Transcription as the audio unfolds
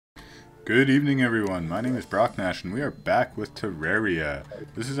Good evening, everyone. My name is BrockNash, and we are back with Terraria.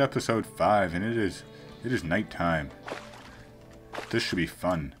 This is episode 5, and it is nighttime. This should be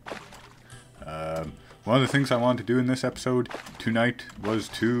fun. One of the things I wanted to do in this episode tonight was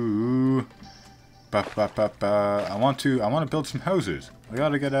to I want to build some houses. I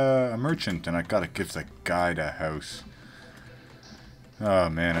gotta get a merchant, and I gotta give the guy a house. Oh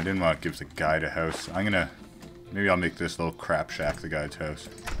man, I didn't want to give the guy a house. Maybe I'll make this little crap shack the guy's house.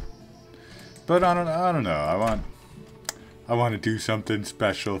 But I don't know. I want to do something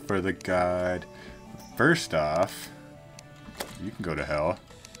special for the guide. First off, you can go to hell.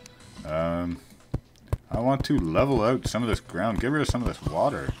 I want to level out some of this ground. Get rid of some of this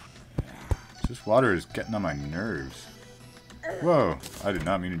water. This water is getting on my nerves. Whoa! I did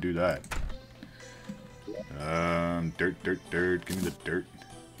not mean to do that. Dirt. Give me the dirt.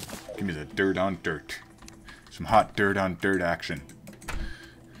 Give me the dirt on dirt. Some hot dirt on dirt action.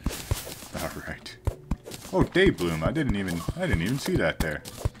 Alright. Oh, day bloom. I didn't even see that there.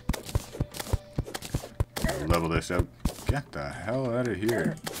 I'll level this out. Get the hell out of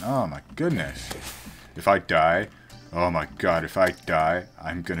here. Oh my goodness. If I die, oh my god, if I die,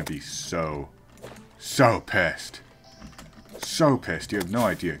 I'm gonna be so pissed. So pissed. You have no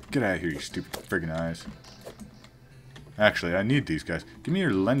idea. Get out of here, you stupid friggin' eyes. Actually, I need these guys. Give me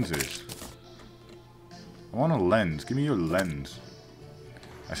your lenses. I want a lens. Give me your lens.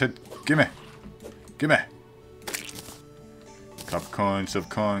 I said, gimme. Gimme. Copper coin, silver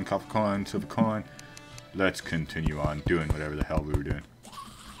coin, copper coin, silver coin. Let's continue on doing whatever the hell we were doing.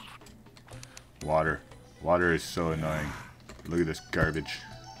 Water. Water is so annoying. Look at this garbage.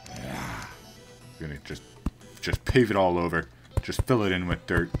 I'm gonna just pave it all over. Just fill it in with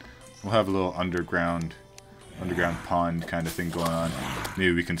dirt. We'll have a little underground pond kind of thing going on.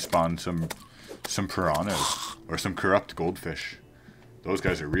 Maybe we can spawn some piranhas or some corrupt goldfish. Those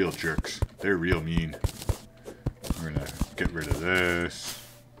guys are real jerks. They're real mean. We're gonna get rid of this.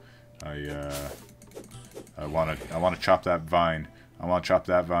 I wanna chop that vine. I wanna chop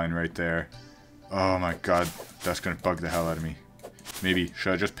that vine right there. Oh my god, that's gonna bug the hell out of me. Maybe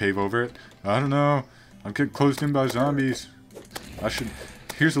should I just pave over it? I don't know. I'll get closed in by zombies.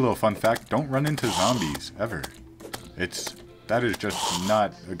 Here's a little fun fact. Don't run into zombies ever. That is just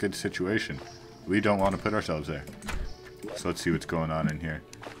not a good situation. We don't want to put ourselves there. So let's see what's going on in here.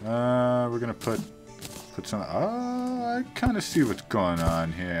 We're gonna put some. Oh, I kind of see what's going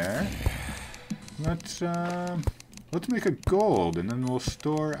on here. Let's make a gold, and then we'll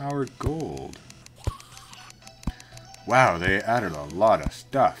store our gold. Wow, they added a lot of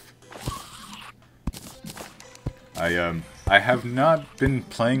stuff. I have not been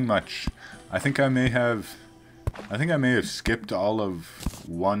playing much. I think I may have skipped all of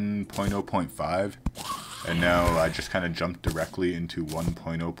 1.0.5. And now I just kind of jumped directly into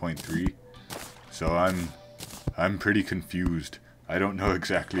 1.0.3. So I'm pretty confused. I don't know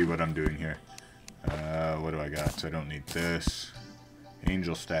exactly what I'm doing here. What do I got? So I don't need this.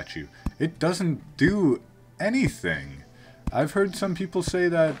 Angel statue. It doesn't do anything. I've heard some people say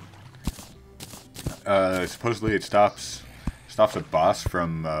that supposedly it stops a boss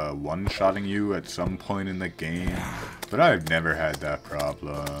from one-shotting you at some point in the game. But I've never had that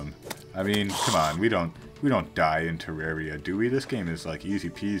problem. I mean, come on, we don't die in Terraria, do we? This game is like easy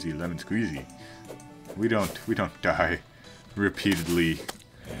peasy lemon squeezy. We don't die repeatedly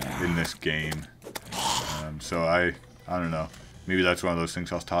in this game. So I don't know. Maybe that's one of those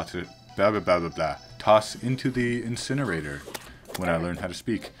things I'll toss into the incinerator when I learn how to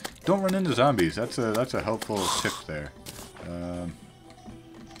speak. Don't run into zombies. That's a helpful tip there.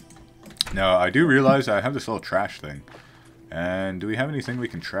 Now I do realize I have this little trash thing. And do we have anything we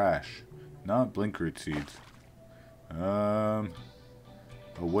can trash? Not blinkroot seeds. A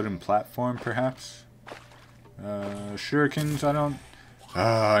wooden platform, perhaps? Shurikens, I don't...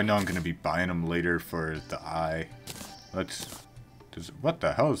 I know I'm gonna be buying them later for the eye. What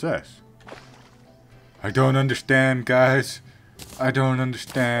the hell is this? I don't understand, guys. I don't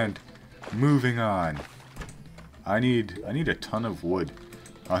understand. Moving on. I need a ton of wood.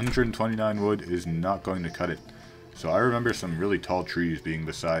 129 wood is not going to cut it. So I remember some really tall trees being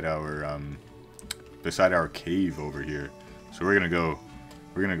beside our cave over here. So we're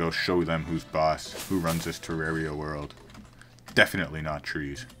gonna go show them who's boss, who runs this Terraria world. Definitely not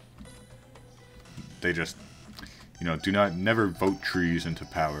trees. They just, never vote trees into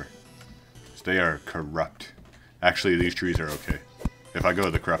power. They are corrupt. Actually, these trees are okay. If I go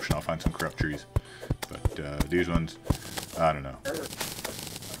to the corruption, I'll find some corrupt trees. But these ones, I don't know.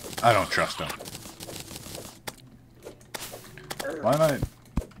 I don't trust them. Why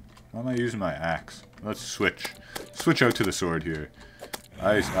am I using my axe? Let's switch out to the sword here.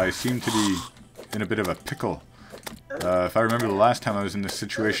 I seem to be in a bit of a pickle. If I remember the last time I was in this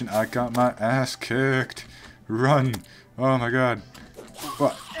situation, I got my ass kicked. Run. Oh my god.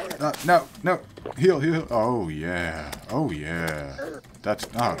 What? No, no. Heal, heal. Oh yeah. Oh yeah. That's,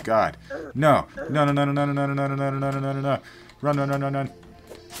 oh god. No. No, no, no, no, no, no, no, no, no, no, no, no, no, no. Run, run, run, run, run.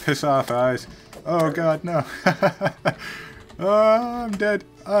 Piss off, eyes. Oh god, no. Oh, I'm dead.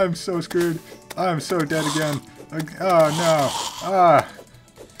 I'm so screwed. I'm so dead again. Oh no. Ah.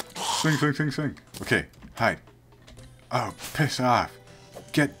 Swing, swing, swing, swing. Okay, hide. Oh, piss off.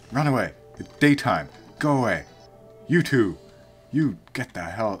 Run away. It's daytime. Go away. You two. You get the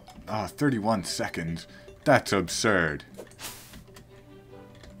hell. Oh, 31 seconds. That's absurd.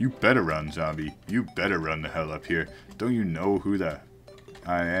 You better run, zombie. You better run the hell up here. Don't you know who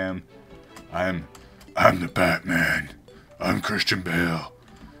I am? I'm the Batman. I'm Christian Bale.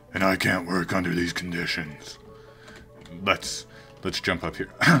 And I can't work under these conditions. Let's jump up here.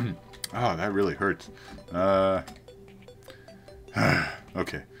 Oh, that really hurts.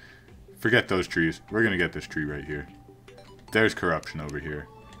 Okay. Forget those trees. We're gonna get this tree right here. There's corruption over here.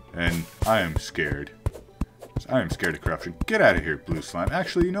 And I am scared. I am scared of corruption. Get out of here, blue slime.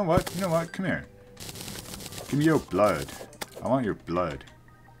 Actually, you know what? You know what? Come here. Give me your blood. I want your blood.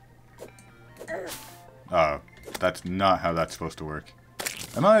 Oh, that's not how that's supposed to work.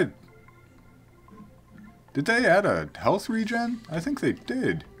 Did they add a health regen? I think they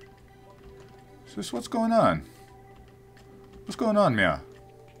did. Is this what's going on? What's going on, Mia?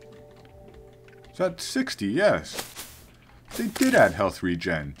 Is that 60? Yes. They did add health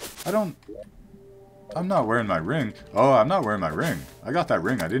regen. I'm not wearing my ring. Oh, I'm not wearing my ring. I got that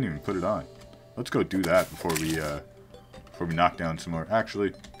ring. I didn't even put it on. Let's go do that before we knock down some more.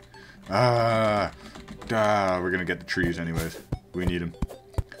 Actually, we're gonna get the trees anyways. We need them.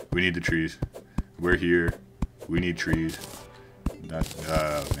 We need the trees. We're here. We need trees.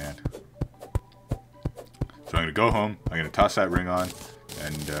 Oh man. So I'm gonna go home. I'm gonna toss that ring on,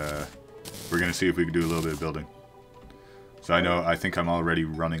 and we're gonna see if we can do a little bit of building. So I think I'm already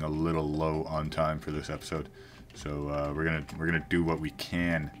running a little low on time for this episode. So we're gonna do what we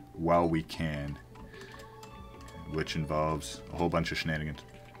can while we can, which involves a whole bunch of shenanigans.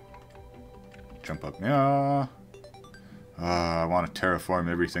 Jump up, yeah. I want to terraform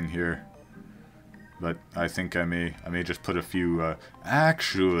everything here, but I think I may just put a few.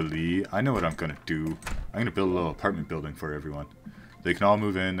 Actually, I know what I'm gonna do. I'm gonna build a little apartment building for everyone. They can all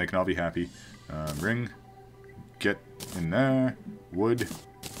move in. They can all be happy. Ring. Get in there. Wood.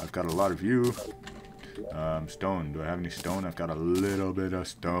 I've got a lot of you. Stone. Do I have any stone? I've got a little bit of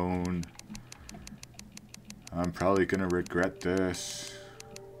stone. I'm probably gonna regret this.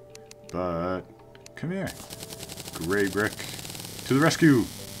 But come here. Gray brick. To the rescue!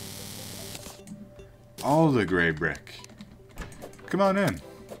 All the gray brick. Come on in.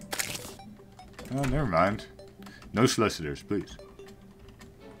 Oh, never mind. No solicitors, please.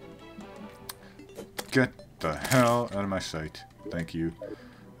 Get the hell out of my sight. Thank you.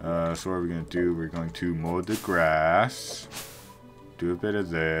 So what are we going to do? We're going to mow the grass. Do a bit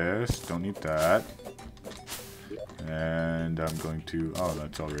of this. Don't need that. And I'm going to... Oh,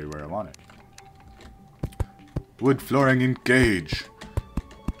 that's already where I want it. Wood flooring engage.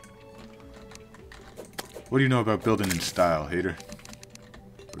 What do you know about building in style, hater?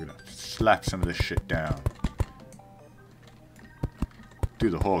 We're going to slap some of this shit down. Do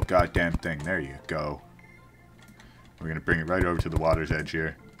the whole goddamn thing. There you go. We're going to bring it right over to the water's edge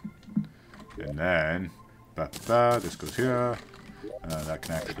here. And then, this goes here. That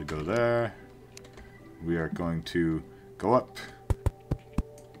can actually go there. We are going to go up.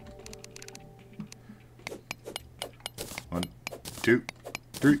 1, 2,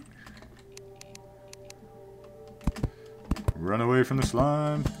 3. Run away from the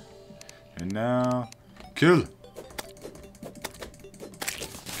slime. And now, kill.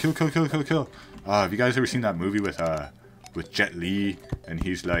 Kill, kill, kill, kill, kill. Have you guys ever seen that movie with Jet Li, and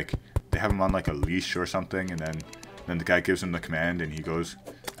he's like, they have him on like a leash or something, and then the guy gives him the command, and he goes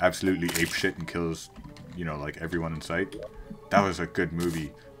absolutely apeshit and kills, you know, like everyone in sight. That was a good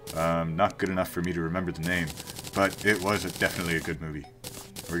movie. Not good enough for me to remember the name, but it was definitely a good movie.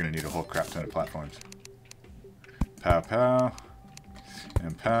 We're gonna need a whole crap ton of platforms. Pow pow,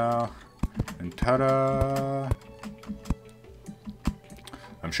 and pow, and ta-da!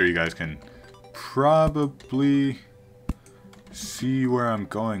 I'm sure you guys can probably see where I'm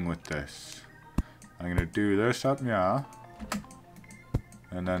going with this. I'm gonna do this up, yeah.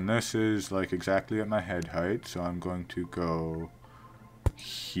 And then this is like exactly at my head height, so I'm going to go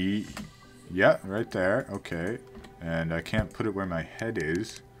yeah, right there, okay. And I can't put it where my head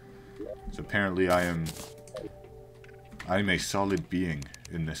is. So apparently I'm a solid being.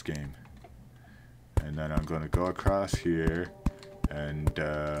 in this game. And then I'm going to go across here, and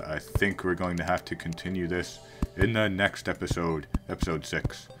I think we're going to have to continue this in the next episode, episode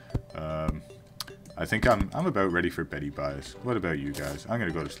 6. I think I'm about ready for beddy-byes. What about you guys? I'm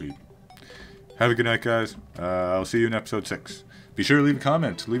going to go to sleep. Have a good night, guys. I'll see you in episode 6. Be sure to leave a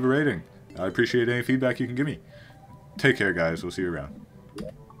comment, leave a rating. I appreciate any feedback you can give me. Take care, guys. We'll see you around.